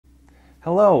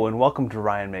Hello and welcome to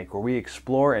RyanMake, where we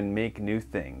explore and make new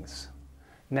things.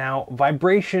 Now,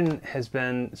 vibration has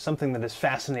been something that has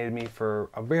fascinated me for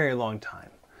a very long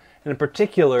time. And in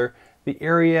particular, the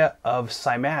area of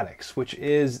cymatics, which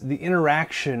is the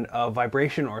interaction of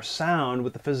vibration or sound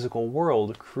with the physical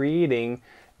world, creating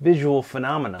visual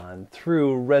phenomenon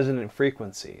through resonant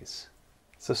frequencies.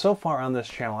 So far on this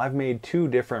channel, I've made two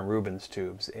different Rubens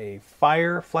tubes, a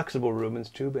fire flexible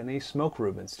Rubens tube and a smoke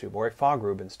Rubens tube, or a fog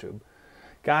Rubens tube.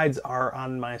 Guides are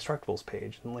on my instructables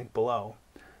page, and link below.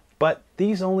 But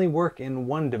these only work in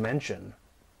one dimension.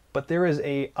 But there is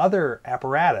a other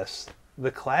apparatus,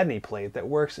 the Chladni plate, that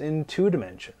works in two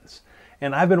dimensions.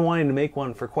 And I've been wanting to make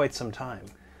one for quite some time.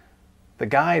 The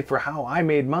guide for how I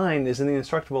made mine is in the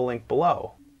instructable link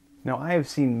below. Now, I have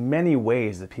seen many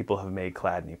ways that people have made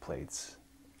Chladni plates,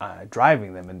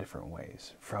 driving them in different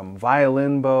ways. From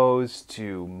violin bows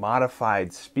to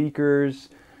modified speakers,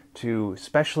 to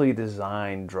specially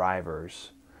designed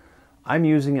drivers. I'm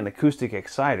using an acoustic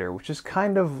exciter, which is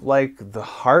kind of like the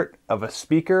heart of a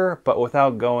speaker, but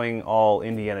without going all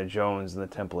Indiana Jones and the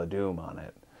Temple of Doom on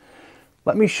it.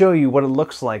 Let me show you what it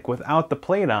looks like without the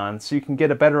plate on so you can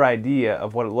get a better idea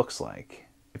of what it looks like.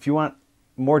 If you want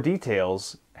more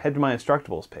details, head to my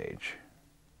instructables page.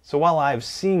 So while I've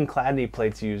seen Chladni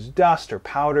plates use dust or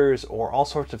powders or all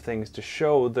sorts of things to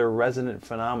show their resonant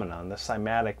phenomenon, the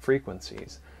cymatic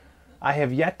frequencies, I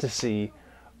have yet to see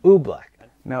Oobleck.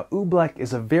 Now, Oobleck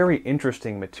is a very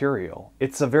interesting material.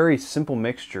 It's a very simple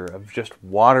mixture of just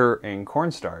water and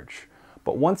cornstarch.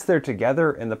 But once they're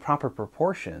together in the proper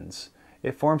proportions,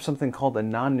 it forms something called a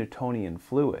non-newtonian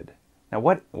fluid. Now,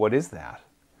 what is that?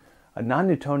 A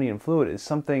non-newtonian fluid is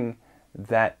something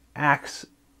that acts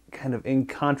kind of in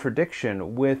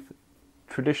contradiction with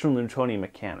traditional Newtonian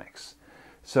mechanics.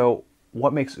 So,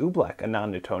 what makes Oobleck a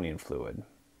non-Newtonian fluid?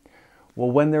 Well,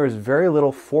 when there is very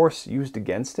little force used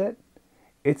against it,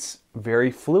 it's very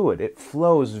fluid. It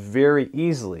flows very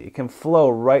easily. It can flow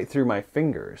right through my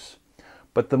fingers.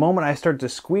 But the moment I start to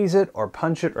squeeze it or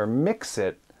punch it or mix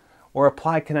it or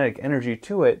apply kinetic energy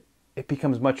to it, it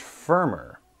becomes much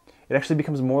firmer. It actually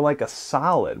becomes more like a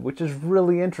solid, which is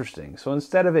really interesting. So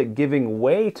instead of it giving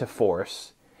way to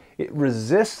force, it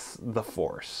resists the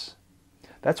force.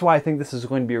 That's why I think this is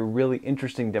going to be a really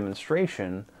interesting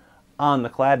demonstration on the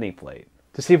Chladni plate,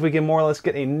 to see if we can more or less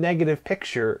get a negative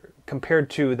picture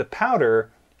compared to the powder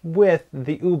with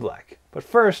the Oobleck. But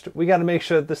first, we got to make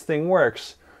sure that this thing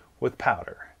works with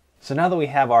powder. So now that we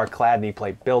have our Chladni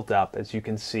plate built up, as you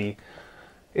can see,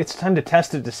 it's time to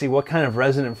test it to see what kind of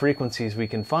resonant frequencies we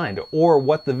can find, or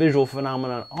what the visual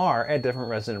phenomena are at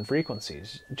different resonant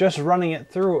frequencies. Just running it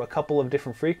through a couple of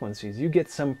different frequencies, you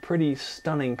get some pretty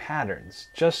stunning patterns.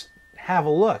 Just have a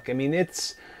look. I mean,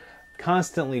 it's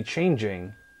constantly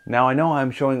changing. Now, I know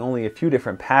I'm showing only a few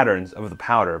different patterns of the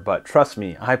powder, but trust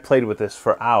me, I played with this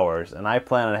for hours, and I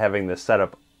plan on having this set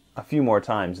up a few more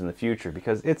times in the future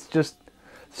because it's just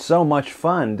so much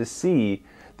fun to see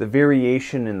the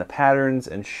variation in the patterns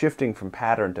and shifting from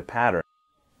pattern to pattern.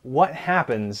 What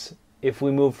happens if we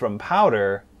move from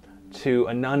powder to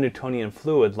a non-Newtonian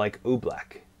fluid like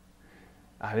Oobleck?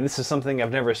 I mean, this is something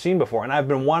I've never seen before, and I've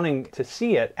been wanting to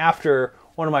see it after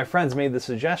one of my friends made the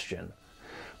suggestion.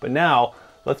 But now,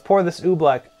 let's pour this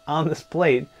Oobleck on this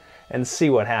plate and see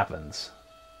what happens.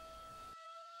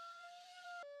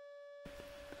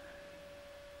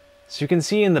 So you can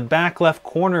see in the back left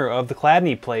corner of the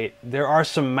Chladni plate, there are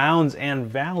some mounds and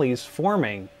valleys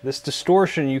forming. This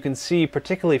distortion you can see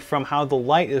particularly from how the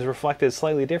light is reflected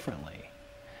slightly differently.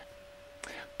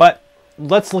 But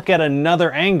let's look at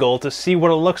another angle to see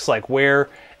what it looks like, where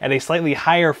at a slightly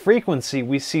higher frequency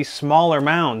we see smaller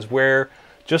mounds, where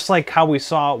just like how we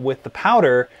saw with the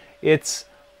powder, it's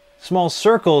small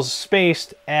circles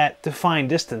spaced at defined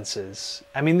distances.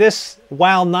 I mean, this,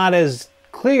 while not as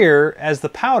clear as the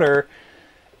powder,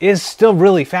 is still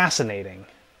really fascinating.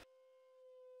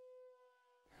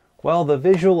 Well, the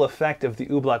visual effect of the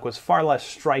Oobleck was far less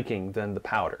striking than the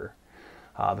powder.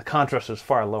 The contrast was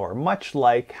far lower, much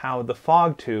like how the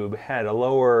fog tube had a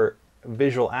lower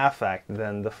visual affect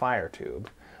than the fire tube.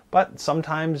 But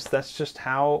sometimes that's just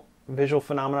how visual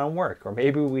phenomena work, or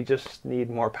maybe we just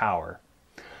need more power.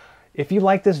 If you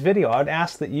like this video, I would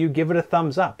ask that you give it a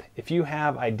thumbs up. If you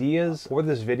have ideas for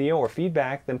this video or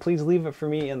feedback, then please leave it for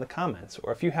me in the comments.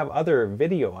 Or if you have other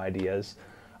video ideas,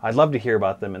 I'd love to hear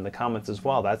about them in the comments as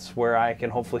well. That's where I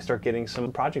can hopefully start getting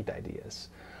some project ideas.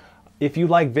 If you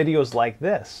like videos like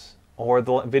this, or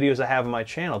the videos I have on my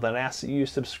channel, then I ask that you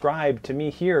subscribe to me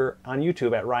here on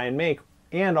YouTube at RyanMake,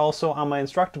 and also on my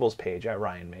instructables page at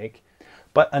RyanMake.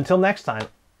 But until next time,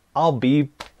 I'll be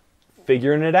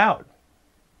figuring it out.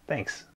 Thanks.